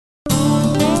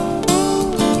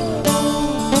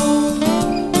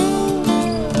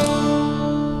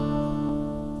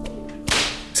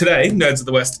Today, Nerds of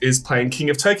the West is playing King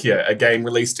of Tokyo, a game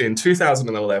released in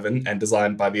 2011 and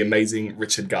designed by the amazing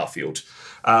Richard Garfield.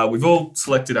 We've all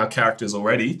selected our characters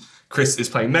already. Chris is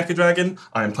playing Mecha Dragon,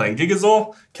 I'm playing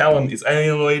Gigazor, Callum is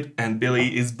Alienoid, and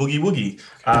Billy is Boogie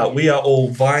Woogie. We are all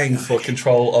vying for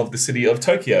control of the city of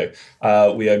Tokyo.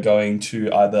 We are going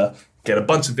to either get a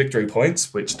bunch of victory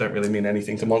points, which don't really mean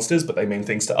anything to monsters, but they mean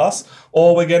things to us,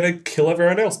 or we're going to kill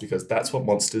everyone else, because that's what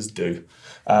monsters do.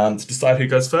 To decide who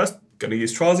goes first, going to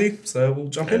use Trozzy, so we'll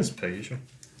jump in. As per usual.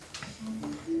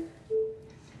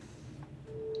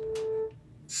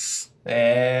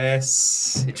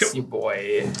 Yes, it's your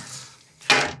boy.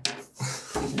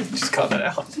 Just cut that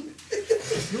out.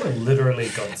 You are literally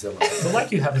Godzilla. I feel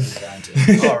like you have an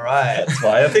advantage. All right. That's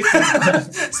why I picked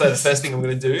So the first thing I'm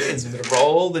going to do is I'm going to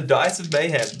roll the dice of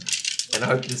mayhem. And I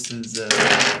hope this is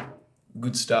a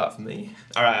good start for me.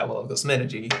 All right, well, I've got some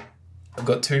energy. I've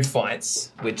got 2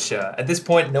 fights, which at this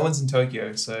point, no one's in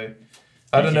Tokyo, so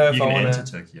I don't know if I want to...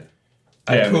 Tokyo.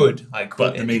 I could.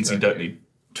 But it means you don't need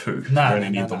 2. No, you only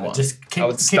need the 1. Just keep, I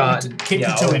would start... keep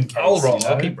the 2 in case. I'll roll. You know?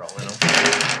 I'll keep rolling.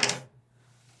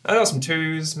 I got some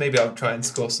 2s. Maybe I'll try and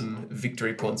score some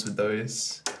victory points with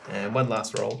those. And one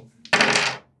last roll.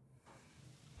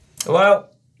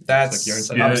 Well, that's...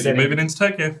 You're moving into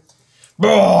Tokyo.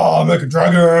 Oh, Mecha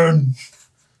Dragon!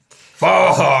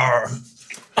 Far!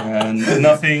 And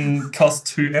nothing costs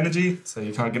 2 energy, so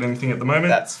you can't get anything at the moment.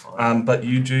 That's fine. But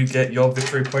you do get your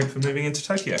victory point for moving into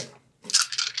Tokyo.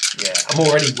 Yeah, I'm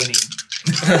already winning.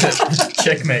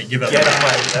 Checkmate, give up. Get on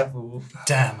my level.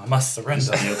 Damn, I must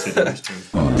surrender. Deal 2 damage to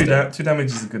him. 2 damage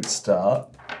is a good start.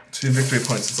 2 victory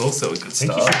points is also a good I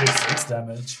think start. you should do 6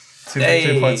 damage. 2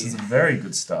 victory points is a very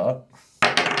good start.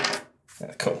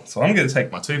 Yeah, cool. So I'm going to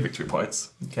take my 2 victory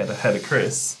points, get ahead of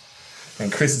Chris,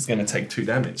 and Chris is going to take 2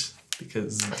 damage,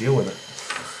 because deal with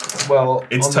it. Well,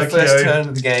 It's on Tokyo. the first turn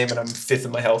of the game and I'm 5th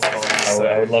of my health gone, so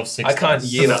I would love 6 I can't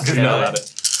dice. yield. Good enough about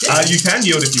it. You can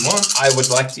yield if you want. I would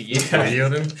like to yield.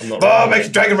 Yield him. I'm not Oh, rolling.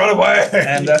 Mecha Dragon, run away!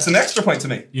 And that's an extra point to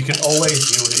me. You can always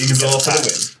deal with it. He's all for the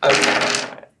win.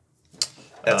 Okay.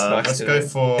 That's nice. Let's to go know.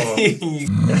 for...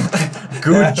 That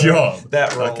Good job.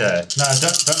 That roll. Okay. No,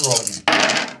 don't roll again.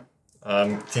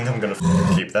 I think I'm going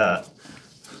to keep that.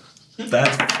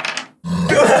 That's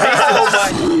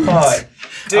Oh my god.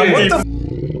 Dude, what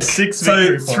the 6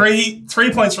 so victory points.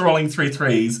 3 points for rolling 3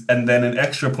 threes, and then an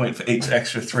extra point for each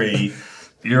extra 3.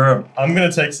 You're a I'm going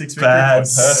to take 6 victory bad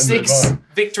points. person. 6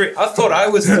 victory. I thought I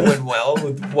was doing well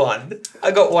with 1.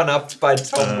 I got 1 upped by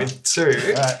Tom with 2.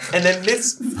 Right. And then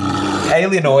this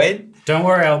Alienoid. Don't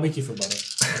worry, I'll make you for butter.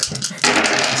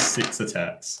 6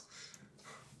 attacks.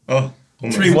 Oh,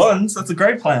 almost. 3 ones. That's a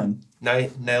great plan. No,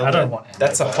 nailed I it. don't want any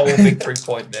That's a of whole victory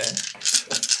point there.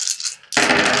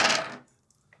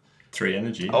 3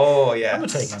 energy. Oh, yeah. I'm gonna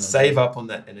take energy. Save up on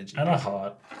that energy. And a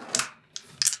heart.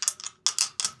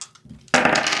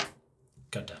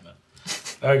 God damn it.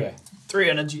 Okay. 3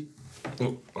 energy.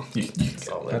 Oh,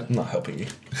 I'm not helping you.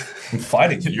 I'm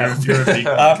fighting you. You're a big...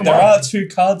 There are 2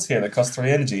 cards here that cost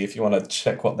 3 energy if you want to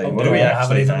check what they What do. do we actually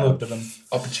haven't even have? looked at them.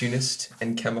 Opportunist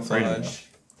and camouflage.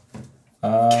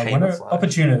 Whenever,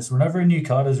 opportunist. Whenever a new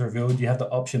card is revealed, you have the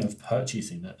option of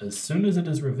purchasing it as soon as it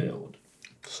is revealed.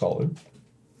 Solid.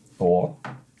 Or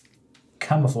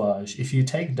Camouflage. If you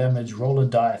take damage, roll a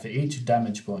die for each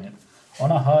damage point.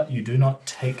 On a heart, you do not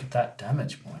take that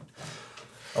damage point.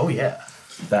 Oh yeah.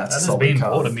 that's That a has solid been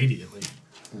card. rolled immediately.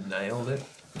 Nailed it.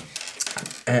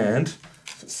 And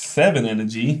for 7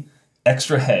 energy,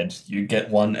 extra head. You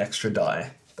get 1 extra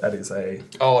die. That is a...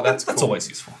 Oh, that's That's cool. always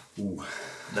useful. Ooh,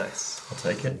 Nice. I'll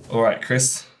take it. All right,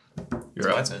 Chris. You're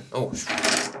my turn. Oh,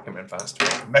 come in fast.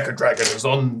 Mecha Dragon is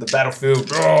on the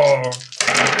battlefield. Oh,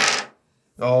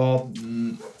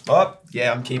 oh,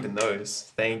 yeah, I'm keeping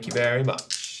those. Thank you very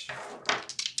much.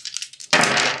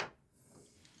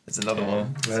 That's another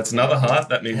one. That's another heart.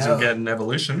 That means Yeah. you'll get an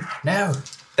evolution. No.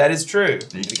 That is true.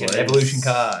 Big You get place. an evolution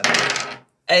card.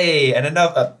 Hey, and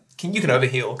another. You can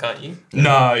overheal, can't you?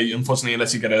 No, unfortunately,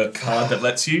 unless you get a card that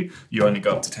lets you, you only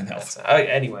go up to 10 health.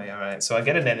 Anyway, all right. So I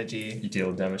get an energy. You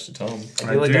deal damage to Tom.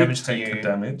 I deal do damage to take you. the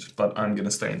damage, but I'm going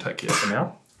to stay in Tokyo for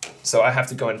now. So I have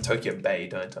to go into Tokyo Bay,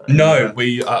 don't I? No,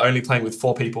 we are only playing with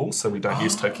 4 people, so we don't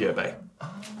use Tokyo Bay.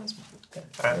 All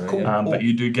right, cool. But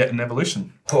you do get an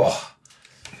evolution. Oh,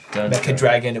 Don't Mecha go.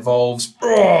 Dragon evolves.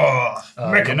 Oh,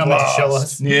 You're not meant to show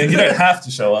us. Yeah, you don't have to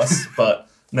show us, but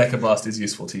Mecha Blast is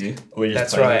useful to you. We're just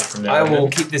That's playing right. it from now I on will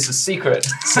in. keep this a secret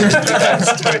so you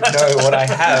guys don't know what I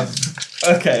have.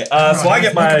 Okay, so I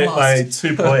get Mecha my Blast.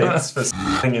 2 points for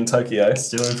staying in Tokyo.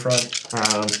 Still in front.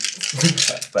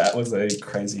 That was a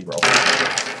crazy roll.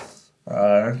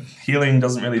 Healing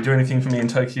doesn't really do anything for me in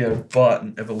Tokyo, but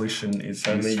an evolution is If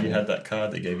only useful. you had that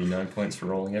card that gave you 9 points for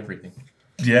rolling everything.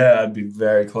 Yeah, I'd be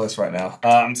very close right now.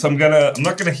 So I'm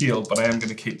not gonna heal, but I am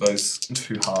gonna keep those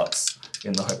 2 hearts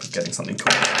in the hope of getting something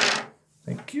cool.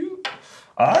 Thank you.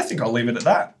 I think I'll leave it at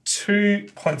that. 2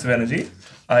 points of energy.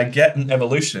 I get an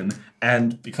evolution,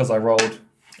 and because I rolled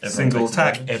single takes a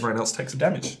attack, damage. everyone else takes a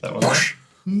damage. That one.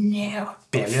 No.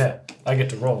 Oh, yeah. I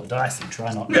get to roll a dice and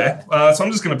try not Okay, so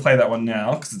I'm just going to play that one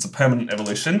now because it's a permanent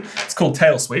evolution. It's called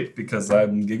Tail Sweep because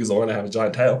I'm Gigasaur and I have a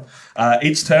giant tail.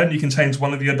 Each turn you can change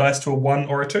one of your dice to a 1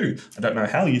 or a 2. I don't know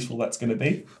how useful that's going to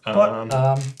be, but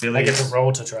I Billy get to is-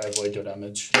 roll to try avoid your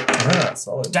damage.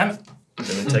 solid. Damn it.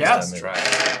 Billy takes Yeah, damage.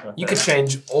 Right. Okay. You could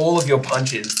change all of your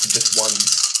punches to just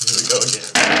ones. Here we go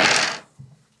again.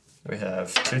 We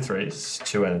have 2 3s,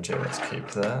 2 energy. Let's keep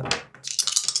that.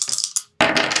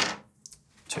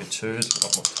 2 2s,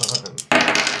 one more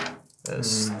time.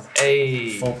 There's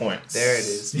Hey, 4 points. there it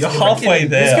is. You're halfway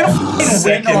there.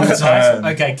 Win on the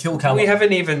dice. Okay, kill Callum. We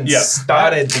haven't even Yeah.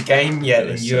 started the game yet,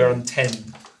 and Yes, you're sir. on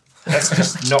 10. That's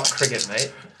just not cricket,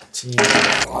 mate.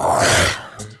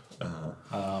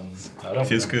 I don't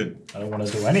Feels wanna- good. I don't want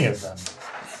to do any of them.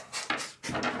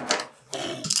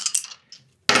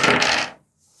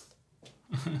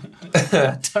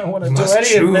 I don't want to do Must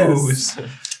any of this. choose.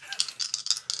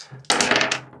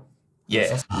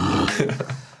 Yeah.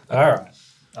 Alright.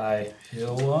 I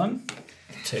heal 1,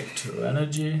 take 2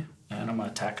 energy, and I'm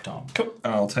attack Tom. Cool.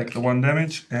 I'll take the 1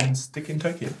 damage and stick in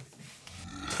Tokyo.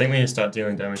 I think we need to start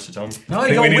dealing damage to Tom. No, I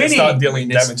think you're we need winning! to start dealing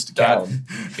This damage to guy. Callum.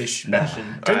 Fish smashing.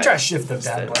 Don't try to shift them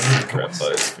down. Grab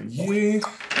those for you.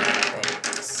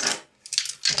 Thanks.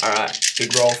 Alright,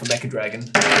 big roll for Mecha Dragon.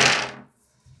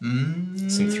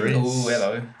 Some 3s. Ooh,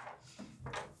 hello.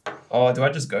 Oh, do I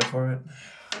just go for it?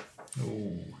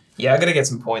 Ooh. Yeah, I gotta get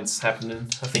some points happening.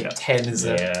 I think 10 is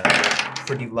Yeah.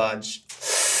 pretty large.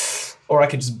 Or I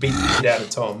could just beat the shit out of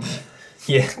Tom.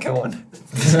 Yeah, go on.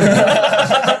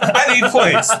 I need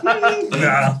points.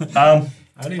 Nah.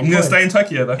 I'm going to stay in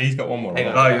Tokyo though. He's got 1 more. Hang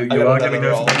on. Oh, you I got are going to another go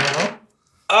roll. for the roll?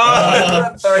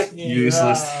 Oh, sorry.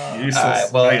 Useless. Useless.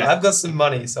 Alright, well, Okay. I've got some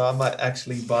money, so I might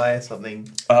actually buy something.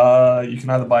 You can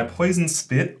either buy Poison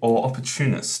Spit or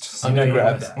Opportunist. So I'm gonna you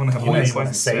grab that. Want to have You know one you want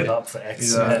Poison to save Spit? up for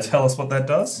X. Tell us what that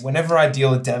does. Whenever I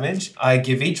deal damage, I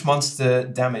give each monster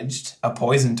damaged a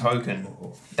poison token.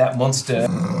 That monster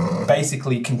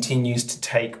basically continues to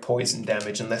take poison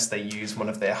damage unless they use one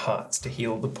of their hearts to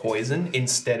heal the poison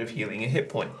instead of healing a hit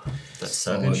point. That's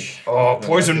savage. Oh,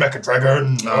 poison Mecha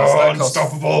Dragon! that costs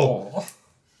 4.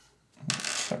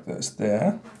 Chuck those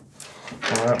there.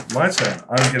 Alright, my turn.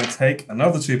 I'm going to take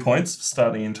another 2 points for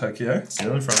starting in Tokyo.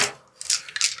 Still in front.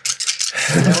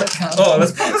 Oh,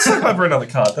 let's flip over another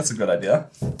card. That's a good idea.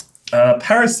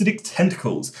 Parasitic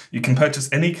Tentacles. You can purchase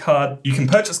any card. You can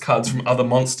purchase cards from other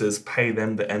monsters. Pay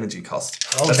them the energy cost.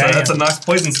 Oh, that's a damn. nice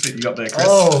poison spit you got there, Chris.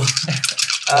 Oh!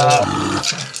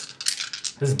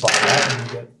 This is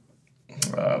bad.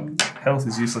 Health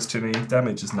is useless to me.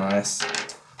 Damage is nice.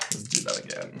 Let's do that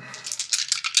again.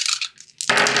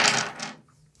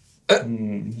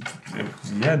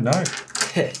 Yeah, no.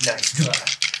 Nice try.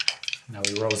 Now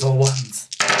he rolls all ones.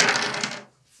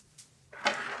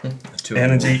 2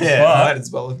 Energy, Yeah, might but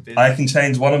as well have been. I can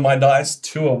change one of my dice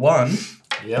to a 1.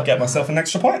 Yep. Get myself an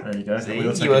extra point. There you go. See, We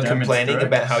will take you were a damage, complaining correct?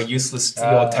 about how useless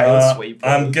your tail sweep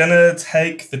was. I'm gonna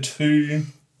take the 2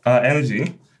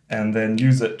 energy and then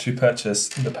use it to purchase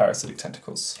the parasitic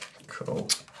tentacles. Cool.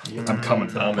 I'm coming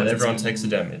for And everyone takes the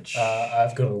damage.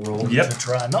 I've got a roll Yep. to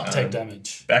try and not take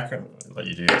damage. Background. Let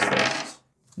you do this first.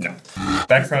 No.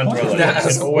 Background dweller. That You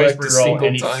hasn't can always worked a reroll single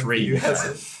any time 3 for you, you has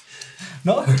have. it?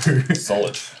 No.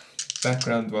 Solid.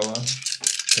 Background dweller.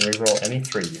 You can reroll any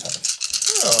 3 you have.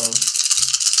 Oh.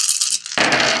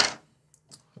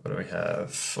 What do we have?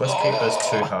 Let's keep those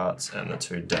 2 hearts and the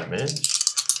 2 damage.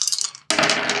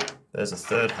 There's a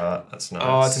 3rd heart. That's nice.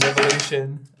 Oh, it's an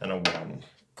evolution. And a 1.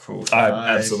 Cool. I'm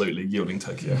 5. absolutely yielding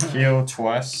Tokyo. Heal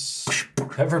twice.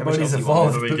 Everybody's How much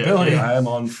health evolved, do we but get Billy. here? I am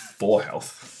on 4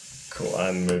 health. Cool.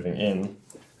 I'm moving in.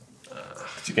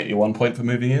 Did you get your 1 point for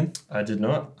moving in? I did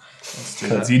not. Let's do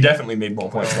Because that. you definitely need more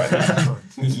points right now.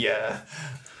 Yeah.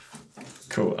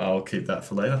 Cool. I'll keep that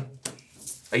for later.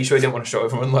 Are you sure you didn't want to show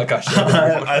everyone like I showed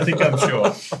everyone? I think I'm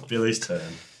sure. Billy's turn.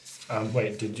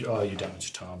 Wait, did you? Oh, you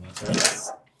damaged Tom. That's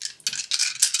right.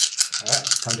 Alright,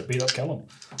 time to beat up Callum.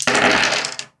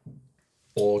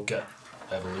 Or get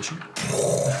evolution.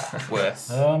 Worth.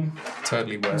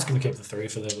 Totally I'm just worth. gonna keep the 3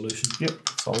 for the evolution. Yep,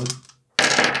 solid.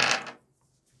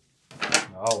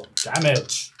 Oh,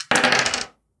 damage.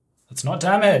 That's not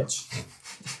damage.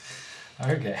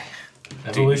 Okay.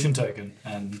 Evolution token,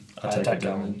 and I take the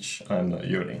damage. I'm not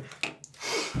yielding.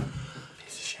 Piece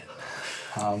of shit.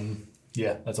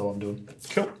 Yeah, that's all I'm doing.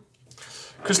 Cool.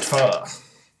 Christopher.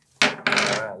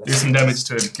 Do some damage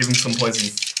to him. Give him some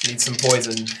poison. Need some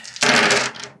poison.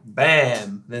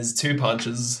 Bam! There's 2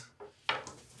 punches.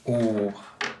 Ooh.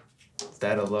 Is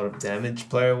that a lot of damage,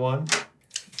 player 1?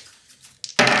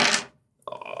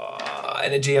 Oh,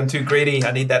 energy, I'm too greedy.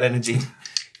 I need that energy.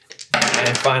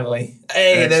 And finally,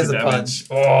 hey, there's a punch.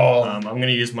 Oh. I'm going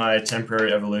to use my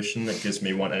temporary evolution that gives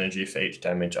me 1 energy for each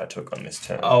damage I took on this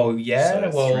turn. Oh, yeah?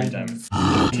 So well, 3 damage.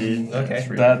 okay.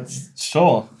 That's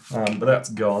sure. But that's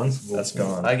gone. That's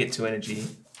gone. I get 2 energy.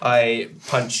 I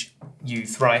punch you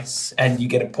thrice, and you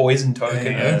get a poison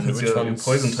token. Yeah, What's which one yours?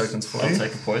 poison tokens for I'll you?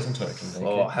 take a poison token. Thank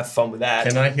Oh, you. have fun with that.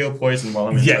 Can I heal poison while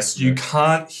I'm in Yes, Tokyo? you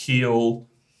can't heal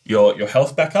your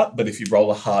health back up, but if you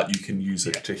roll a heart, you can use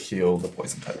it to heal the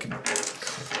poison token.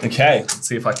 Okay, let's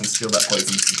see if I can steal that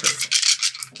poison from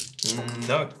Chris.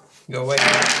 No, go away.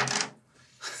 That's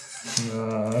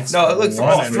No, it looks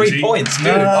one 3 energy. points, dude.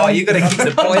 No. Oh, you gotta keep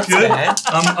the points, Good. man.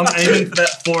 I'm aiming for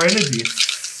that 4 energy.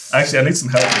 Actually, I need some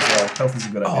health as well. Health is a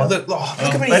good idea. Oh, look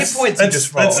how many hit points you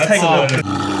just rolled. Let's take a look.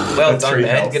 Well That's done, 3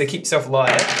 man. health. You gotta keep yourself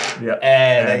alive. Yeah.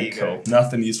 And there you go.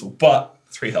 Nothing useful, but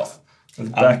 3 health. Let's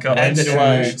back up and to do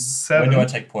I- 7. When do I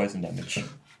take poison damage?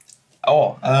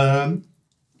 Oh,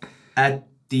 at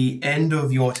the end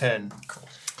of your turn.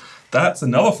 That's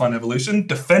another fun evolution.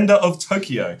 Defender of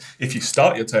Tokyo. If you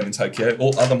start your turn in Tokyo,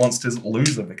 all other monsters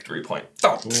lose a victory point.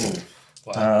 Oh.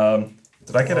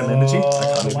 Did I get an energy? I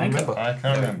can't even wanker. remember. I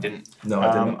can't remember. Didn't. No,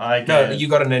 I didn't. I No, get, you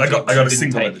got an energy. I got but a you didn't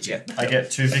single take- energy. Yeah. I get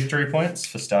 2 victory points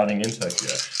for starting in Tokyo.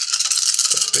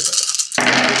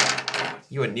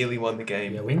 You had nearly won the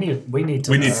game. Yeah, we need to. We need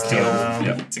skill.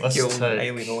 Yeah. To Let's kill take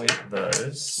Alienoid.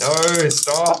 those. No,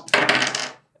 stop.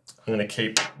 I'm going to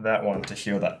keep that one to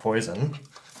heal that poison.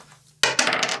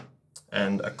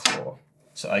 And a claw.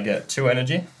 So I get 2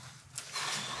 energy.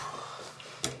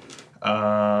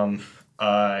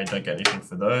 I don't get anything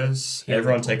for those. Yeah,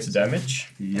 Everyone takes a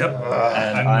damage. Yep.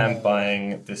 And I am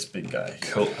buying this big guy.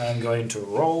 Cool. I'm going to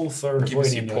roll for Give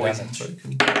us your avoiding your poison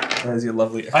damage. token. There's your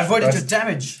lovely. I avoided extra your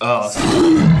damage.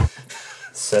 dice.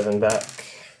 7 back.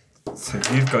 So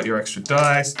you've got your extra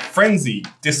dice. Frenzy,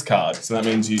 discard. So that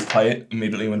means you play it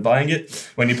immediately when buying it.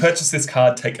 When you purchase this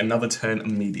card, take another turn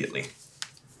immediately.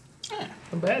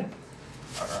 Not bad.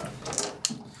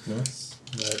 Nice.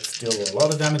 That's still a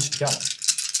lot of damage to come.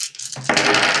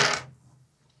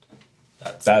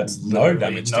 That's no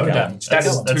damage. No to Callum. damage. That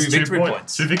is That's 2 victory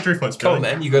points. 2 victory points. Come on,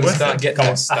 Billy. man. You gotta Worth start it. getting Come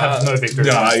on. those I have stars. no victory.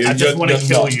 No, I just want to you're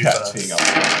kill not you catching first. up.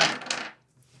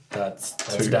 That's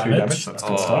Two damage. damage, that's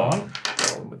good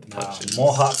start.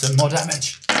 More hearts and more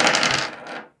damage.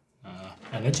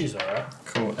 Energy's alright.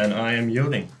 Cool. And I am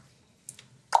yielding.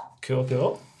 Cool,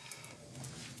 cool.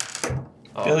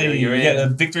 Oh, Billy, you're you get in. a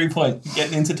victory point.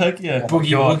 Getting into Tokyo.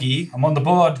 Boogie Woogie. I'm on the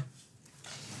board.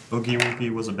 Boogie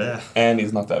Woogie was a bear. And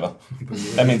he's knocked over.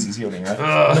 That means he's yielding, right?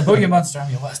 The boogie monster,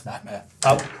 I'm your worst nightmare.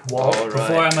 Well, Alright.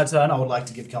 before I end my turn, I would like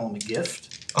to give Callum a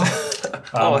gift. Oh,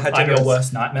 how I'm generous. your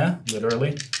worst nightmare,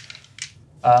 literally.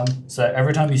 So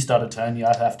every time you start a turn, you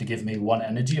either have to give me 1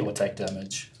 energy or take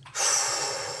damage.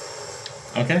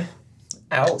 Okay.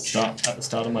 Ouch. Start at the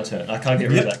start of my turn. I can't get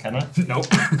rid of that, can I? Nope.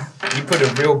 You put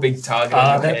a real big target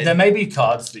on your there head. may be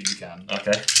cards that you can.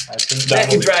 Okay. I think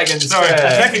Mecha Dragon's Sorry, turn.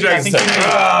 Mecha I Dragon's think, you turn. need,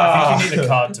 I think you need a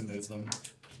card to move them.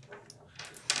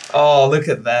 Oh, look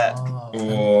at that.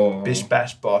 Oh, Bish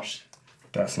bash bosh.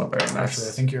 that's not very Actually, I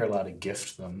nice. think you're allowed to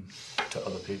gift them to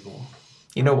other people.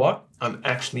 You know what? I'm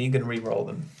actually going to re-roll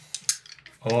them.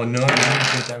 Oh no, I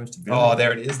didn't do damage to Billy. Oh,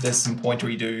 there it is. There's some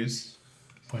pointery doos.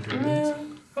 Pointer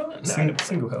readings.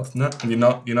 Single health. No, you're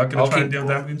not going to I'll try and keep- deal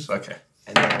damage? Okay.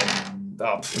 And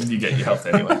then, You get your health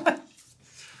anyway.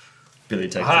 Billy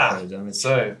takes Ah, the damage.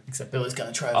 so, Except Billy's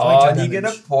going to try oh, to you get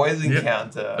a poison Yep.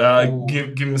 counter. Ooh,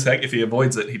 give him a sec. If he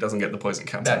avoids it, he doesn't get the poison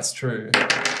counter. that's true.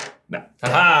 No.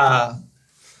 Aha!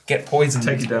 Get poisoned.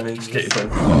 Take your damage, get your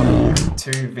poison.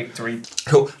 2 victory.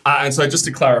 Cool. And so just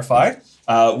to clarify,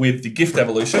 with the gift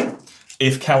evolution,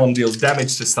 if Callum deals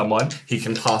damage to someone, he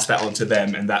can pass that on to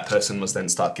them, and that person must then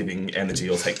start giving energy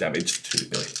or take damage to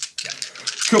Billy. Yeah.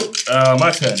 Cool.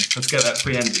 My turn. Let's get that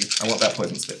free energy. I want that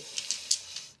poison spit.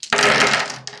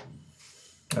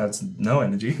 That's no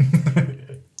energy.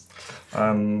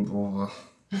 I'm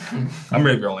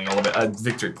re-rolling all of it.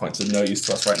 Victory points are no use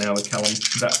to us right now with Callum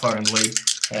that far in the lead.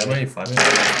 Yeah, where are you fighting?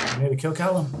 You need to kill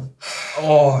Callum.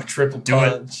 Oh, triple Do it.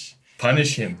 punch.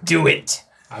 Punish him. Do it.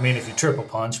 I mean, if you triple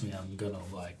punch me, I'm gonna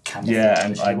like camouflage Yeah,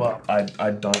 and you up.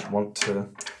 I don't want to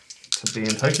be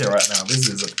in Tokyo right now. This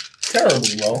is a Terrible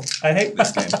roll. I hate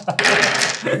this game.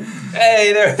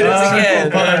 Hey, there it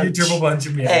is again. You triple punch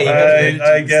me. Hey,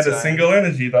 I get a single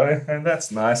energy though, and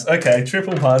that's nice. Okay,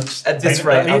 triple punch. At this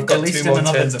rate, I've got at least 2 more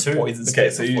another turns of 2. poison. Okay,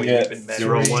 so you get You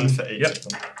roll 1 for each Yep. of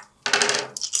them.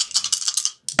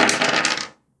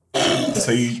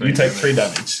 So you take 3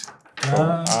 damage.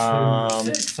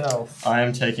 6 health. I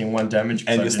am taking 1 damage. And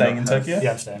I you're do staying not in have- Tokyo?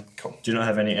 Yeah, I'm staying. Cool. Do not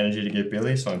have any energy to give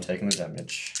Billy, so I'm taking the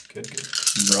damage. Good, good.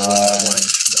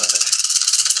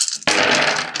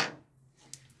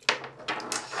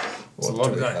 What a lot do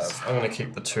of we dice. have? I'm going to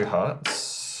keep the 2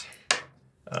 hearts.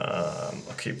 I'll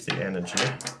keep the energy.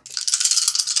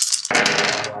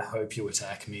 Oh, I hope you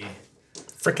attack me.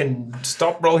 Frickin'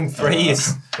 stop rolling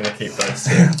 3s. I'm going to keep those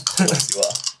 2. Yes, you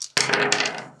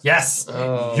are. Yes!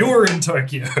 Oh. You're in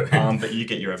Tokyo. But you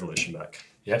get your evolution back.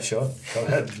 Yeah, sure. Go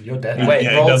ahead. You're dead. Wait,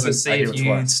 Yeah, it roll to doesn't- see I if do it you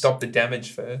twice. stop the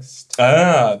damage first.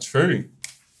 Ah, true.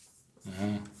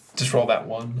 Just roll that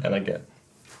 1. And I get...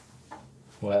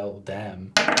 Well,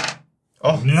 damn.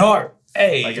 Oh, No!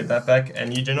 Hey! I get that back,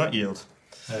 and you do not yield.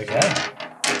 Okay.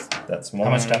 That's one.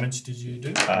 How much damage did you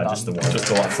do? Just the one. Just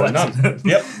the one. So none.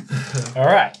 Yep.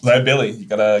 Alright. So Billy, you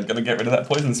gotta get rid of that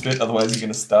poison spit, otherwise you're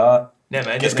gonna start. No,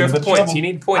 man, Get just go rid for of the points. trouble. You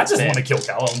need I points, just man. want to kill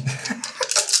Callum.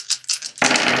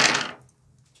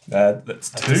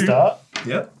 That's At 2. the start.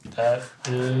 Yep. That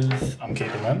is... I'm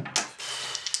keeping them.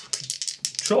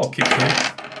 Sure, keep 2.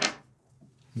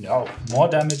 No. More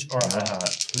damage or a No heart.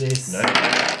 heart. This. No.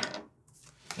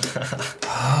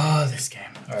 Ah, this game.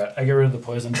 Alright, I get rid of the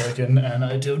poison token and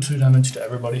I deal 2 damage to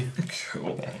everybody.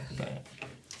 Cool.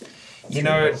 You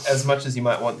know, as much as you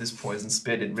might want this poison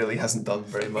spit, it really hasn't done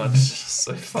very much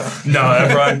so far. No,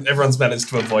 everyone's managed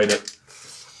to avoid it.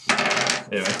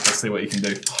 Anyway, let's see what you can do.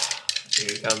 Here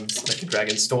he comes, like a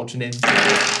dragon staunching in.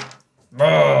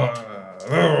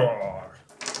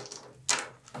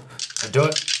 I do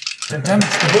it. Damn it,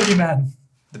 the boogeyman.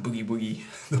 The boogie boogie.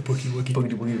 The boogie woogie.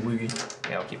 Boogie boogie boogie.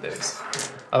 Yeah, I'll keep those.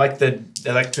 I like the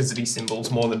electricity symbols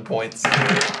more than points.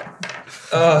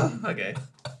 Oh, okay.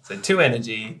 So 2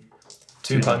 energy,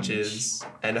 2 punches,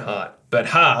 and a heart.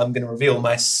 But I'm going to reveal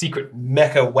my secret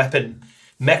mecha weapon,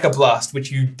 Mecha Blast,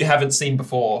 which you haven't seen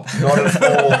before. Not at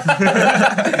all.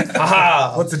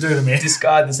 Haha! What's it do to me?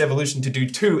 Discard this evolution to do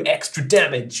 2 extra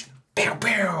damage. Pow,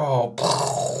 pow.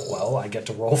 Well, I get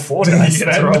to roll 4 dice. You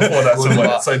get to then. roll 4 dice. Good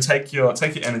luck. So take your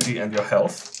energy and your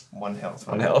health. 1 health.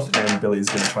 1 health, and Billy's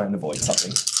gonna try and avoid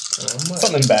something.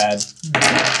 Something bad.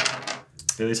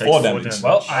 Billy takes 4 4 damage. damage.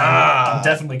 Well, I'm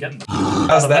definitely getting them.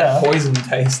 How's that poison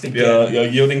taste again? You're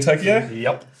yielding Tokyo?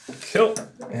 Yep. Cool.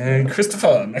 And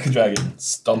Christopher, Mecha Dragon,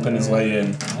 stomping his way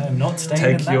in. I am not staying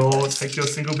in Take that place. take your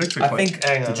single victory I point. think,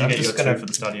 hang on, Did you I'm get your just 2 going for the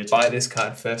to start of your buy turn? this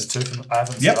card first. I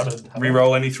haven't Yep. started. have I?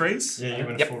 Reroll any 3s? Yeah, you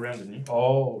went Yep. a full round, didn't you?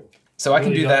 Oh. So I can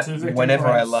Really do got that 2 victory whenever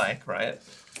I points. like, right?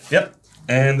 Yep.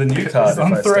 And the new card, It's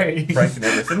on if I start 3. breaking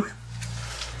everything.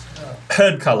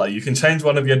 Herd color. You can change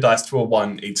one of your dice to a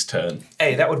 1 each turn.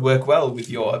 Hey, that would work well with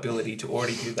your ability to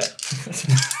already do that.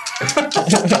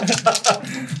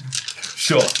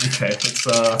 Sure. Okay. It's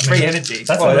 3 energy.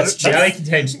 That's Well, a- that's that's- I can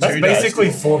change 2 That's dice. basically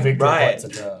 4 victory Right. points a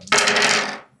turn.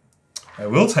 I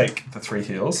will take the 3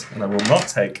 heals, and I will not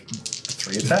take the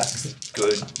 3 attacks.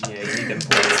 Good. Yeah, you need them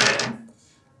points,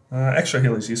 man. Extra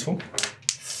heal is useful.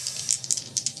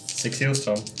 6 heals,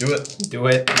 Tom. Do it. Do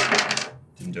it.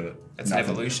 Didn't do it. It's Nothing. an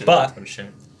evolution. But What a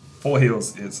shame. 4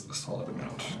 heals is a solid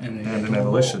amount. And And an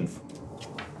evolution.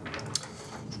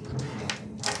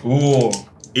 Ooh,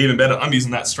 even better. I'm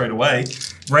using that straight away.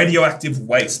 Radioactive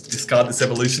waste. Discard this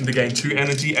evolution to gain 2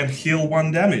 energy and heal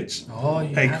 1 damage. Oh,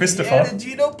 you Hey, have Christopher. the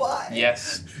energy to buy.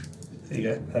 yes. There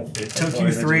you go. It took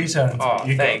you 3 turns. Oh, but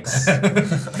you got thanks. there.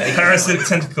 Thank Parasite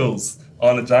tentacles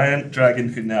on a giant dragon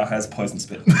who now has poison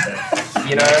spit.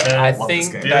 You know, I love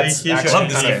think this game. that's Billy, here's actually your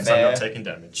this kind game, of so I'm fair. not taking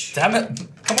damage. Damn it.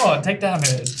 Come on, take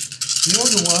damage. You want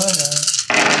the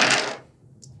word.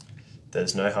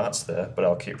 There's no hearts there, but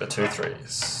I'll keep the 2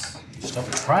 3s. Stop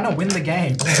trying to win the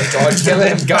game. Dodge, kill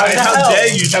him, guys. How dare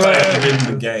you Kill try him. to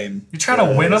win the game? You trying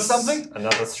to win or something?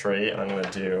 Another 3, and I'm going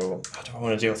to deal... Do I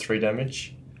want to deal 3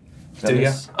 damage? Do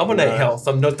ya? I'm on 8 No. health.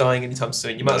 I'm not dying anytime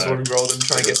soon. You might as No. well re-roll them,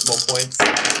 try and get some more points.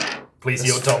 Please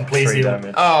heal, Tom. Please 3 heal.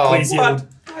 damage. Oh, Please what? yield.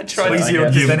 I tried Please to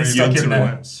yield, because then he's stuck yield in to there.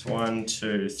 Points. 1,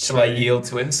 2, 3. Shall I yield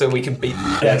to him so we can beat the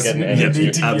Yeah, yes. get an You energy.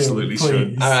 need to absolutely yield,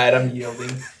 should. please. Alright, I'm yielding.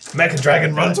 Mecha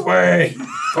Dragon runs away!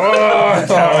 Cowardly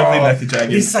Mecha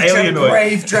Dragon. He's such Alien a away.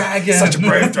 brave dragon. Such a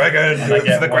brave dragon! And I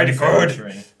get for the greater 1 good!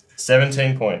 victory.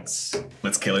 17 points.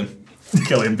 Let's kill him.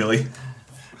 Kill him, Billy.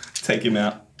 Take him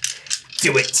out.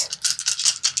 Do it!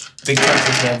 Big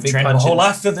punches, man, big Trained my punches. whole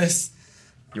life for this.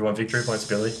 You want victory points,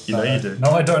 Billy? You know you do.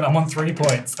 No, I don't. I'm on 3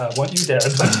 points. I want you dead.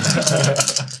 There's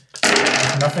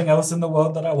nothing else in the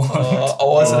world that I want.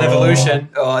 It's an evolution.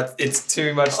 It's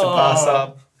too much to pass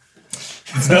up.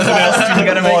 There's nothing else You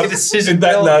gotta make a decision.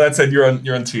 No, that said you're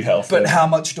on 2 health. But how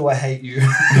much do I hate you?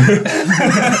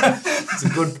 It's a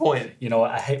good point. You know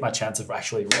what? I hate my chance of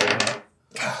actually rolling it.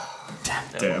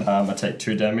 Damn. I take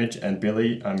 2 damage, and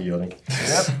Billy, I'm yielding.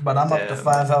 Yep, but I'm up to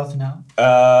 5 health now.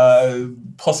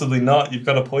 Possibly not. You've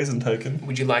got a poison token.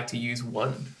 Would you like to use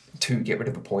 1 to get rid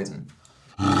of a poison?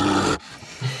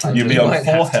 You'd be on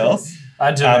 4 health.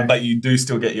 I do. But you do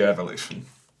still get your evolution.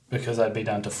 Because I'd be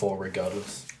down to 4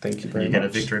 regardless. Thank you very You much. get a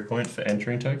victory point for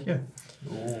entering Tokyo.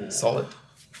 Ooh. Solid.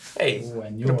 Hey, Ooh,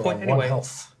 and got you're a point on anyway. 1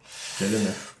 health. Get in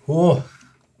there. Ooh.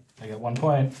 I get 1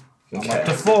 point. I'm Okay. up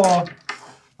to 4.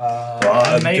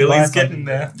 I may buy Billy's something. getting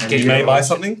there. Get You your may buy evolution.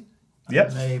 something.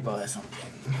 Yep. May buy something.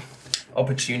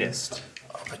 Opportunist.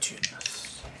 Opportunist.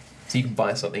 So you can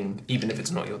buy something even if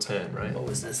it's not your turn, right? What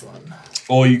was this one?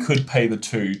 Or you could pay the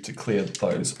 2 to clear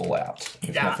those all out.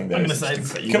 If Yeah, nothing I'm there gonna is say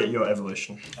interesting. But you get your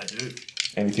evolution. I do.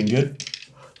 Anything good?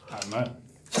 I don't know.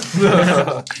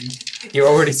 You're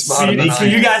already smarter than For I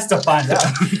you am. guys to find out.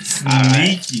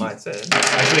 Sneaky. My turn.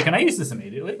 Actually, can I use this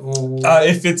immediately?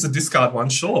 If it's a discard one,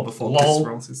 sure, before Lol. Chris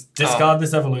rolls his. Discard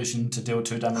this evolution to deal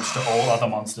 2 damage to all other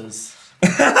monsters.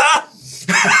 I'm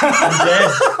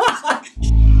dead.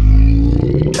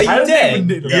 Are you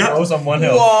dead? Yeah, I was on 1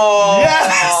 health. Whoa!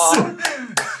 Yes!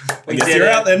 We Yes, did you're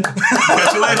it. out then.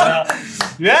 Catch you later.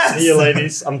 Yes! See you,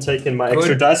 ladies. I'm taking my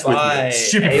extra dice with Goodbye. me.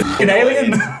 Stupid fucking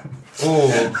alien! Ooh,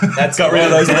 that's Got rid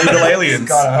of those legal aliens.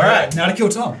 Alright, now to kill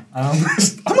Tom. I'm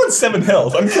on 7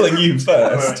 health. I'm killing you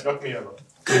first. Alright, knock me over.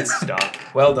 good start.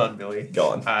 Well done, Billy. Go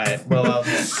on. Alright, well, I'll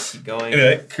just keep going.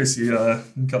 Anyway, Chris, you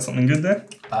got something good there?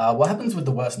 What happens with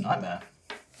the worst nightmare?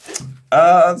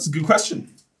 That's a good question.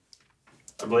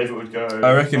 I believe it would go.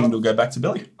 I reckon it'll go back to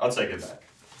Billy. I'll take it back.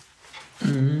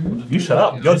 You shut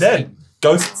up. You're dead.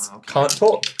 Ghosts can't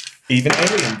talk. Even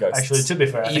alien ghosts. Actually, to be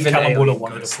fair, I think Even Callum would have alien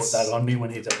wanted to put ghosts. that on me when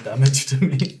he did damage to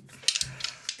me.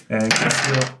 And Chris,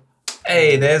 you're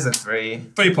Hey, there's a 3.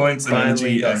 3 points in Finally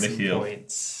energy got and a some heal.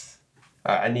 points.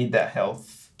 Alright, I need that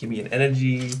health. Give me an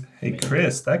energy. Hey,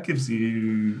 Chris, that gives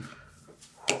you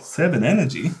 7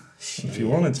 energy. If you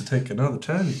wanted to take another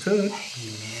turn, you could.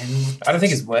 I don't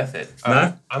think it's worth it. No?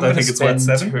 I'm Don't going to think it's worth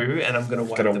spend 7? 2 and I'm going to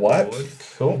wipe Gonna the wipe? board.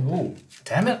 Cool. Ooh,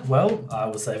 damn it. Well, I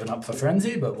was saving up for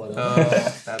Frenzy, but whatever.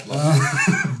 Oh, bad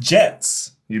luck.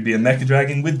 Jets. You'd be a mecha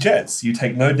dragon with jets. You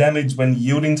take no damage when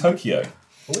yielding Tokyo.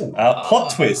 Ooh.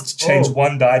 Plot twist. Change Oh.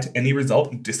 1 die to any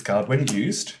result and discard when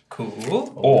used.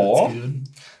 Cool. Or That's good.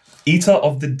 Eater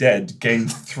of the Dead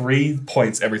gains 3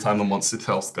 points every time a monster's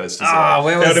health goes to 0.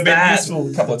 Where was That would have been that?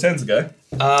 useful a couple of turns ago.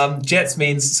 Jets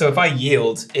means, so if I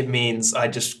yield, it means I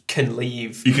just can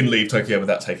leave. You can leave Tokyo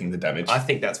without taking the damage. I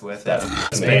think that's worth it. That's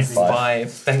Spend amazing.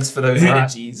 5. Thanks for those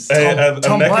energies. A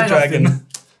Tom Mecha White Dragon.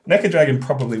 Mecha Dragon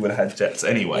probably would have had jets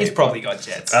anyway. He's probably got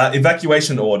jets.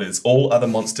 Evacuation orders. All other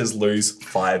monsters lose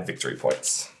 5 victory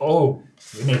points. Oh,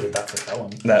 we needed that for Callum.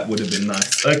 That would have been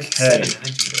nice. Okay. 7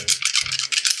 energy.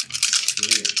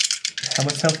 How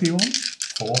much health are you on?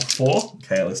 4. 4?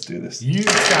 Okay, let's do this. You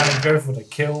trying to go for the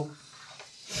kill?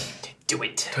 Do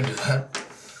it. Don't do that.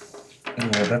 Oh,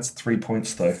 that's 3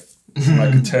 points though. I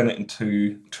could turn it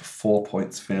into 4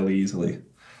 points fairly easily.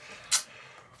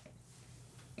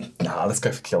 Nah, let's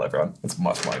go for kill everyone. It's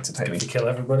much more entertaining. To kill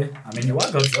everybody? I mean, you are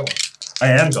Godzilla. I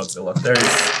am Godzilla.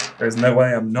 There is no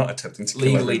way I'm not attempting to kill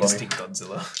Legally everybody. distinct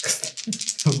Godzilla.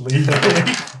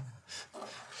 Legally.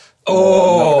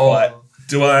 Not quite.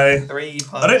 Do I? 3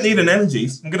 I don't need an energy.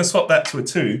 I'm going to swap that to a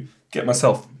 2. Get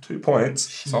myself 2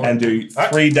 points and do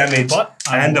 3 damage But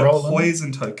I'm and a rolling.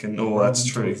 poison token. Oh, that's To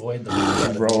true. avoid the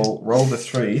Roll the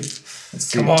 3. Let's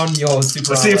see. Come on, you're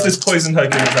super. Let's see if this poison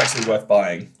token is actually worth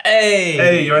buying. Hey!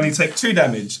 Hey, you only take 2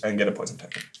 damage and get a poison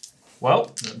token. Well,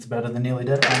 that's better than nearly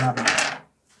dead.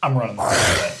 I'm running the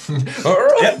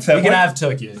Yep, fair You point. can have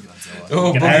Tokyo Godzilla. Oh,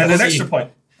 You can boogie, have And an boogie. extra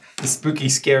point. The spooky,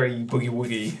 scary boogie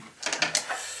woogie.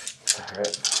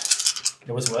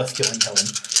 It was worth killing Helen.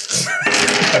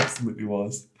 Absolutely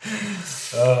was.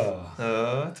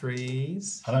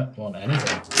 3s. I don't want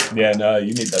anything. Yeah, no,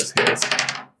 you need those heals.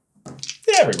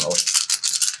 Yeah, reroll it.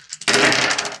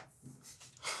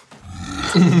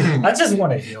 I just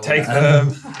want to heal. Take man.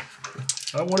 them.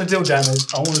 I don't want to deal damage.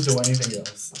 I don't want to do anything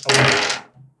else.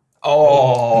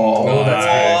 Oh,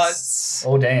 that's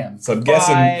Oh damn. So I'm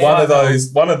guessing Bye. one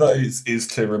of those is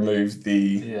to remove the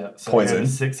Yeah. So Poison.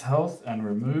 6 health and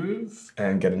remove.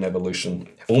 and get an evolution.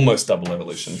 Almost double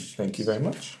evolution. Thank you very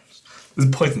much. The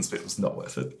poison spit was not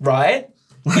worth it. right?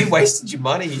 You wasted your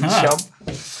money, you Huh. chump.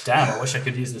 Damn, I wish I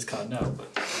could use this card now,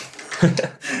 but.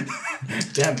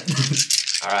 Damn it.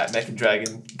 Alright, Mecha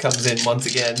Dragon comes in once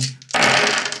again.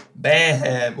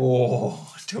 Bam!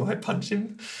 Oh, do I punch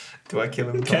him? Do I kill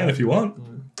him? You can if you want.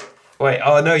 Wait,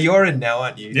 oh no, you're in now,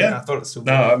 aren't you? Yeah. I thought it was still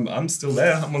No, I'm still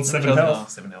there. I'm on 7 health.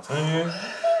 7 health.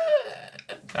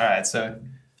 Alright, so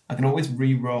I can always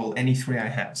re-roll any 3 I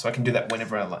have, so I can do that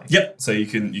whenever I like. Yep. So you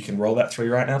can roll that 3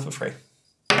 right now for free.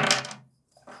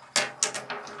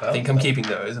 I think I'm keeping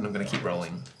those, and I'm going to keep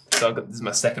rolling. So I've got, this is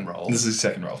my second roll. This is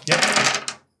your second roll. Yep.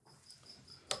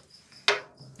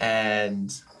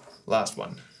 And last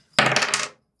one.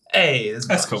 Hey,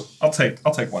 That's cool. I'll take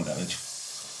 1 damage.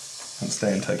 And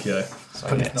stay in Tokyo. So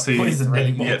I get, So you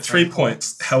get 3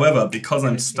 points. However, because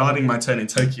I'm starting my turn in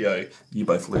Tokyo, you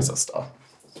both lose a star.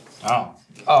 Oh.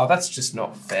 oh, that's just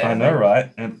not fair. I know,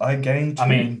 right? And I gained 2. I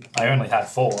mean, I only had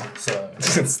 4, so.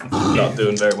 It's not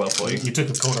doing very well for you. You took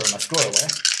a quarter of my score away.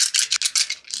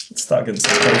 Let's start getting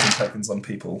some poison tokens on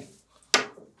people.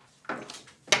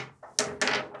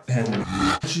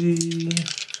 Energy.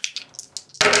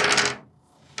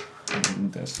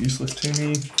 That's useless to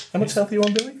me. How much health are you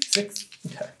on, Billy? 6.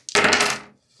 Okay.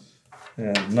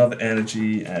 And another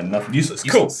energy and nothing useless.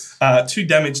 Cool. 2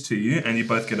 damage to you, and you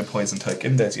both get a poison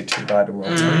token. There's your 2 die to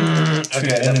roll. Two Okay,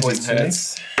 that energy poison to me.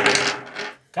 hurts.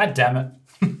 God damn it.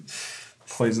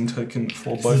 Poison token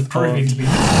for This is both proving of to be the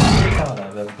best card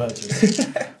I've ever purchased.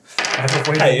 I've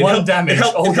avoided Hey, 1 damage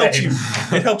all it helped game.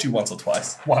 you. It helped you once or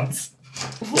twice. Once.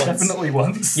 Definitely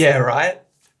once. Yeah, right?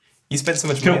 You spent so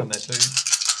much money Cool. on that too.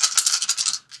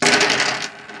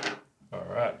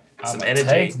 Alright. Some I'm energy.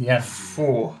 Take the energy.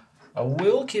 4. I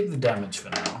will keep the damage for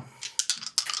now.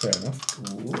 Fair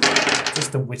enough.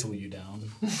 Just to whittle you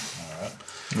down. Alright.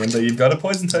 Remember, you've got a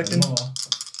poison token.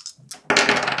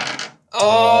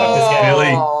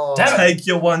 Oh! Damn it. Take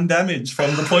your 1 damage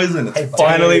from the poison. It's Hey,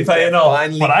 finally paying off.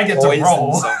 Finally But I get to poisoned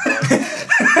roll. someone.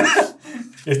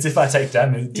 It's if I take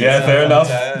damage. Yeah, fair enough.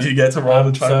 turn. You get to roll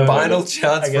to try So- and Final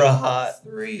chance I for get a heart.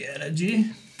 3 energy.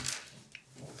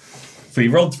 So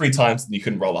you rolled 3 times and you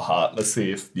couldn't roll a heart. Let's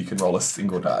see if you can roll a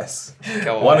single dice.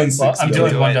 Go on. 1 in 6. Well, I'm you doing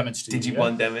do Do 1 it. damage to you. Did you yeah?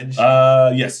 1 damage?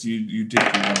 Yes, you did do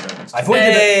 1 damage. I avoided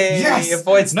Hey, it. Yes!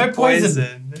 avoids No the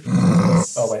poison.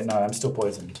 Oh wait, no, I'm still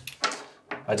poisoned.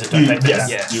 I just don't take the yes,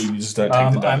 damage. Yeah. you just don't take the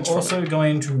I'm damage from also it.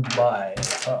 going to buy a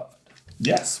card.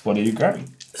 Yes, what are you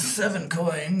grabbing? 7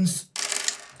 coins.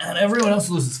 And everyone else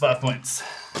loses 5 points.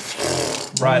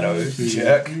 Righto,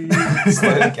 jerk.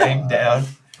 Slow the game down.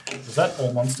 Was that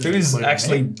all monsters? Who's including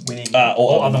actually me? winning? All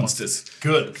other other monsters.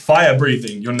 Good. Fire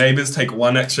breathing. Your neighbors take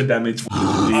 1 extra damage.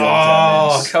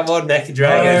 Oh, come on, Mecha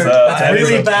Dragon. That's that is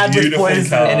really a bad with beautiful poison.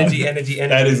 card. Energy.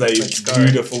 That is Let's a go.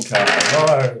 beautiful card.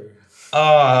 No.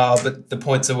 Oh, but the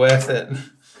points are worth it.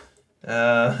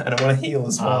 And I want to heal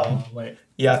as well. Wait.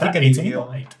 Yeah, I think I need to 18 heal.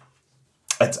 or 8?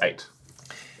 That's 8.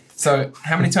 So,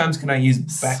 how many times can I use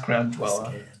Background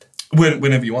Dweller?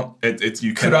 Whenever you want.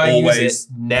 You can Could I always. use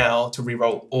it now to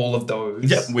reroll all of those?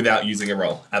 Yep, without using a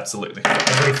roll. Absolutely.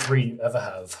 Every 3 you ever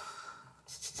have.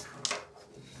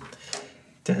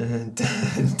 Dun,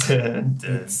 dun, dun, dun,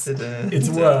 dun, It's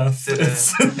dun, worth. dun,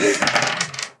 It's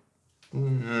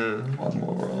One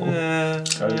more roll. dun,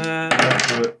 Go. dun,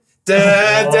 Do it.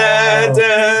 dun,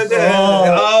 dun, dun.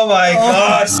 Oh my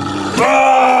gosh!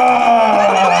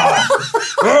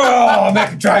 Oh,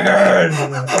 Mecha Dragon!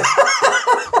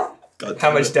 God How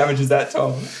damn much it. damage is that,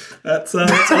 Tom? That's all of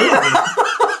it.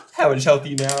 How much health are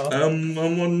you now? I'm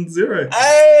on 0.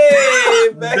 Hey,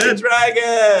 Mecha Dead.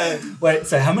 Dragon! Wait,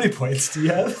 so how many points do you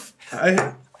have?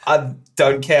 I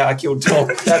don't care. I killed Tom.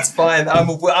 That's fine. I'm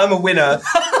a winner.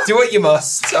 Do what you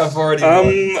must. I've already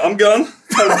won. I'm gone.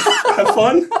 Have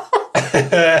fun.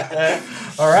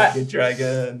 All right. Mecha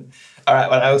Dragon. All right,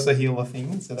 well, I also heal a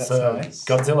thing, so that's So nice.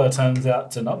 Godzilla turns out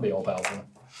to not be all powerful.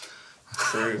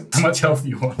 True. How much health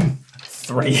you on?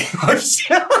 3.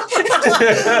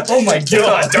 Oh my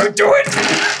god! Don't do it!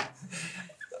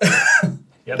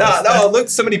 Yeah, No, look,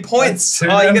 so many points.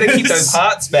 that's 2 Oh, you gotta keep damage. those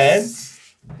hearts, man.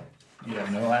 Yeah,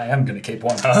 no, I am gonna keep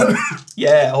 1 heart.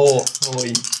 Yeah, or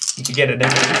you could get it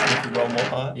if you roll more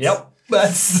hearts. Yep,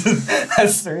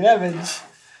 that's 3 damage.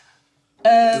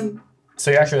 So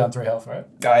you're actually on 3 health, right?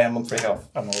 I am on 3 health.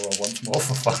 I'm gonna roll once more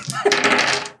for fun.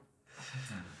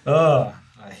 I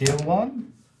heal 1.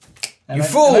 And You I-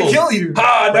 fool! and I kill you!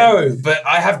 Ah, no, but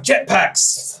I have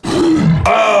jetpacks.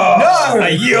 Oh, No! I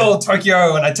yield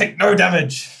Tokyo and I take no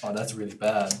damage. Oh, that's really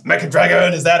bad. Mecha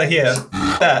Dragon is out of here.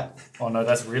 That. Oh no,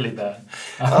 that's really bad.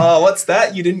 Oh, what's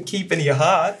that? You didn't keep any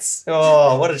hearts.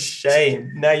 Oh, what a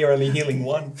shame. Now you're only healing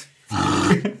 1.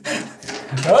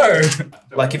 No!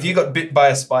 Like if you got bit by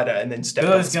a spider and then stepped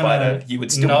on the spider, you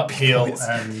would still not be heal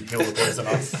poisoned. and heal the poison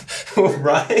off.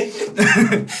 Right?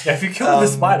 Yeah, if you kill the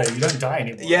spider, you don't die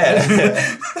anymore. Yeah,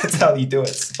 that's how you do it.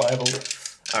 Survival.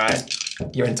 All right,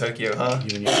 you're in Tokyo, huh?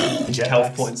 You and your Which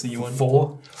health points are you on?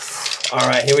 4. All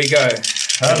right, here we go.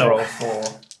 Hello. Roll 4.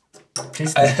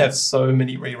 I have so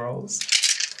many rerolls.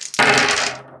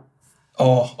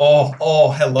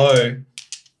 Oh, hello.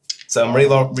 So I'm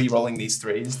re-rolling these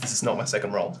 3s. This is not my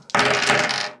second roll.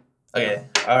 Okay,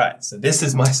 all right. So this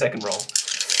is my second roll.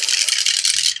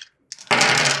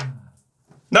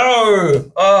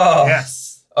 No! Oh!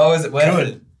 Yes. Oh, is it worth Good.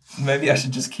 it? Maybe I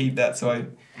should just keep that so I...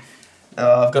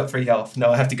 Oh, I've got 3 health.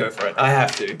 No, I have to go for it. I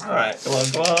have to. All right, come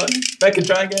on. Mecha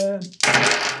Dragon!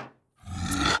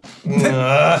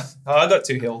 Oh, I got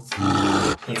 2 health.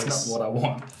 That's not what I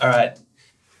want. All right.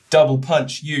 Double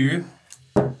punch you.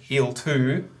 Heal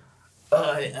 2.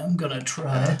 I am gonna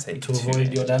try Take to 2.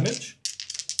 avoid your damage.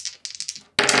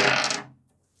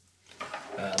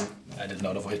 I did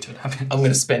not avoid your damage. I'm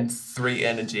going to spend 3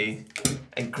 energy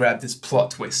and grab this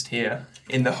plot twist here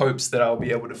in the hopes that I'll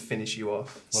be able to finish you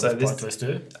off. What does plot twist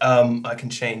do? I can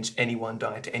change any one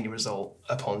die to any result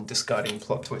upon discarding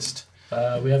plot twist.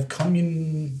 We have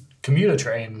commuter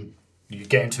train. You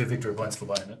gain 2 victory points for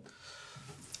buying it.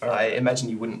 I imagine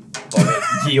you wouldn't bother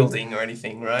yielding or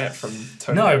anything, right? From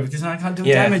Tokyo. No, because I can't do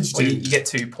damage well, to you get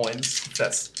 2 points. If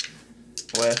that's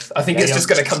worth. I think it's just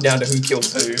going to come down to who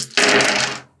kills who.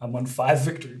 I'm on 5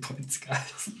 victory points,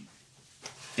 guys.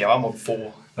 Yeah, I'm on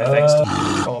 4. Thanks to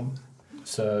Tom.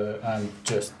 So I'm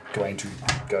just going to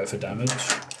go for damage.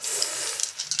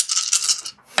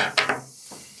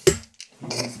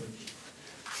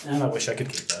 And I wish I could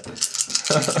keep that.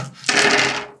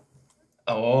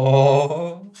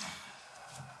 Oh.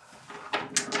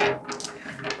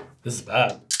 This is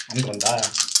bad. I'm gonna die.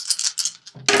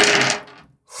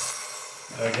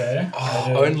 Okay.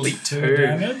 Oh, only 2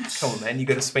 damage. Come on, man. You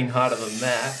got to swing harder than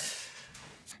that.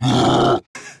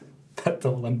 That's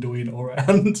all I'm doing all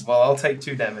around. Well, I'll take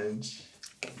 2 damage.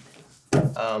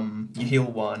 You heal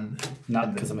 1.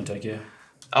 Not because I'm in Tokyo.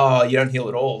 Oh, you don't heal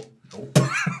at all. Nope.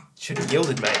 Should have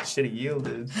yielded, mate. Should have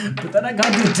yielded. But then I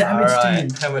can't do damage Alright.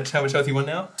 to you. How much health you want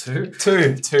now? 2.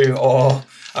 2. Oh.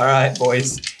 Alright,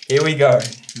 boys. Here we go.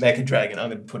 Mecha Dragon.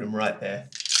 I'm going to put him right there.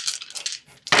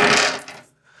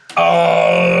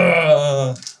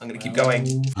 Oh. I'm going to keep going.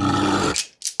 You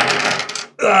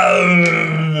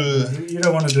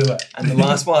don't want to do that. And the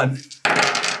last one.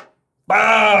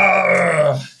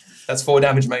 That's 4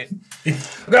 damage, mate.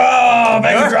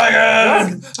 Mecha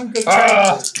Dragon! I'm gonna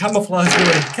try camouflage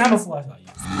doing camouflage.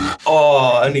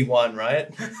 Oh, only 1, right?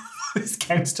 This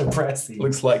game's depressing.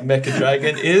 Looks like Mecha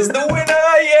Dragon is the winner.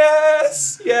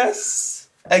 Yes, yes.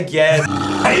 Again.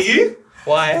 I hate you.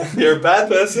 Why? You're a bad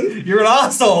person. You're an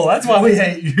asshole. That's why we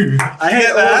hate you. I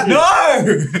hate that. No!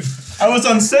 I was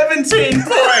on 17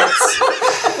 points.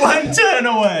 1 turn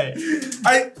away.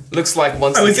 Looks like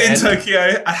once I was again. in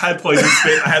Tokyo. I had poison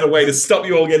spit. I had a way to stop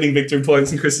you all getting victory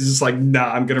points, and Chris is just like,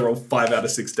 nah, I'm gonna roll 5 out of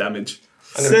 6 damage.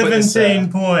 17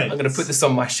 points. I'm going to put this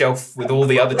on my shelf with all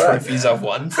the other trophies I've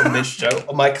won from this show.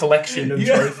 My collection of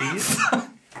trophies.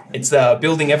 It's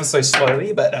building ever so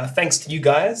slowly, but thanks to you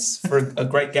guys for a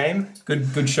great game.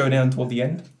 Good showdown toward the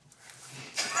end.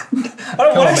 I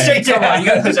don't want to shake your hand.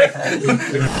 You gotta shake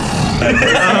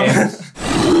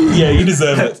Yeah, you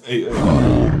deserve it.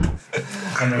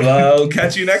 Well,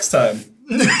 catch you next time.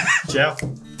 Ciao.